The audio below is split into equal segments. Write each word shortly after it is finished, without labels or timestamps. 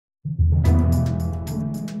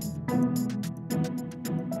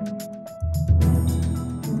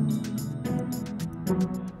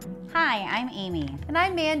I'm Amy. And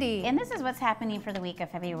I'm Mandy. And this is what's happening for the week of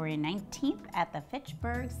February 19th at the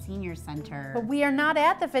Fitchburg Senior Center. But we are not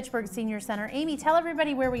at the Fitchburg Senior Center. Amy, tell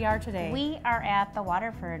everybody where we are today. We are at the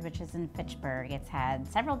Waterford, which is in Fitchburg. It's had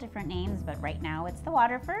several different names, but right now it's the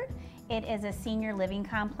Waterford. It is a senior living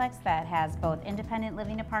complex that has both independent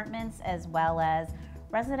living apartments as well as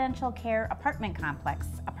residential care apartment complex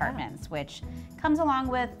apartments, which comes along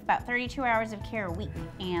with about 32 hours of care a week.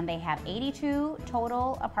 And they have 82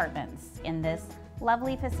 total apartments in this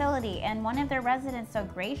lovely facility. And one of their residents so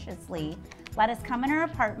graciously let us come in her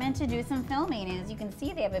apartment to do some filming. And as you can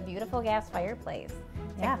see, they have a beautiful gas fireplace.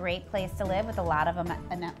 It's a great place to live with a lot of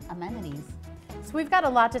amenities. So we've got a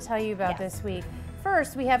lot to tell you about this week.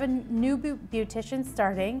 First, we have a new beautician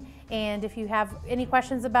starting, and if you have any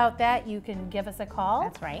questions about that, you can give us a call.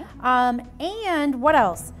 That's right. And what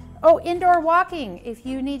else? Oh, indoor walking. If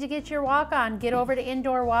you need to get your walk on, get over to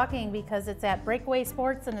indoor walking because it's at Breakaway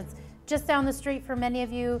Sports and it's just down the street for many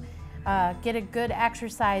of you. Get a good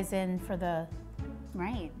exercise in for the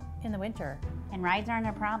in the winter. And rides aren't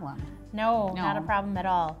a problem. No, not a problem at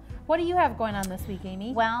all. What do you have going on this week,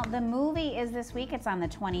 Amy? Well, the movie is this week. It's on the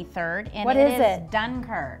 23rd. And what is it?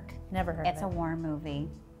 Dunkirk. Never heard of it. It's a war movie.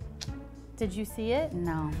 Did you see it?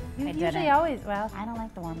 No, you I usually didn't. always, well. I don't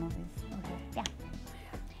like the war movies. Okay. Yeah.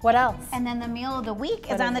 What else? And then the meal of the week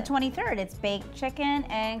is on the 23rd. It's baked chicken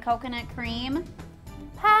and coconut cream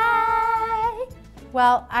pie.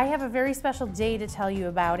 Well, I have a very special day to tell you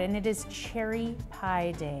about, and it is Cherry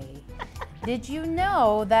Pie Day. Did you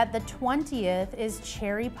know that the 20th is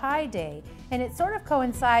Cherry Pie Day? And it sort of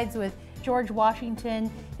coincides with George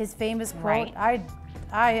Washington, his famous quote, I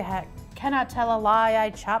cannot tell a lie, I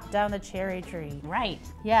chopped down the cherry tree. Right.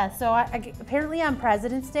 Yeah, so apparently on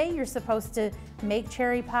President's Day, you're supposed to make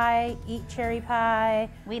cherry pie, eat cherry pie.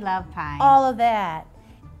 We love pie. All of that.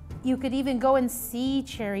 You could even go and see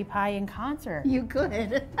cherry pie in concert. You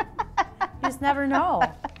could. You just never know.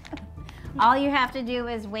 All you have to do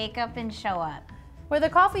is wake up and show up. Where the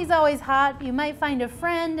coffee's always hot, you might find a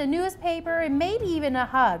friend, a newspaper, and maybe even a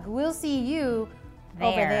hug. We'll see you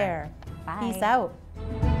over there. Bye. Peace out.